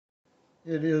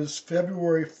It is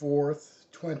February 4th,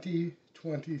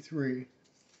 2023.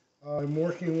 I'm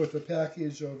working with a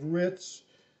package of Ritz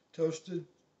toasted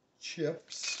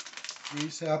chips.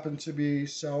 These happen to be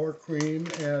sour cream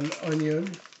and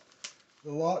onion.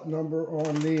 The lot number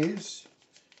on these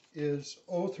is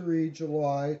 03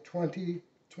 July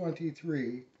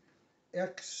 2023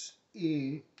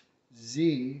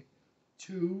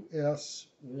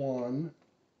 XEZ2S1,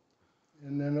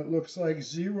 and then it looks like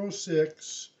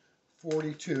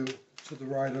 0642 to the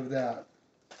right of that.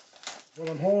 What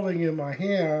I'm holding in my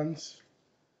hands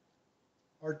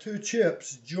are two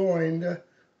chips joined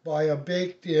by a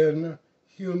baked-in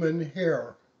human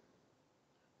hair.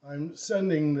 I'm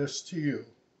sending this to you.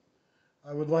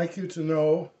 I would like you to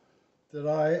know that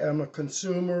I am a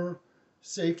consumer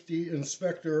safety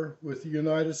inspector with the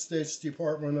United States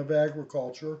Department of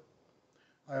Agriculture.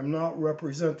 I am not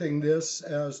representing this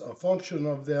as a function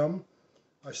of them.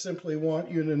 I simply want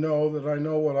you to know that I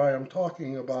know what I am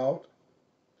talking about.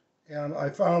 And I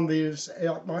found these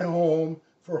at my home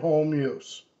for home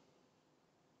use.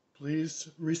 Please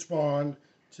respond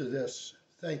to this.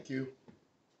 Thank you.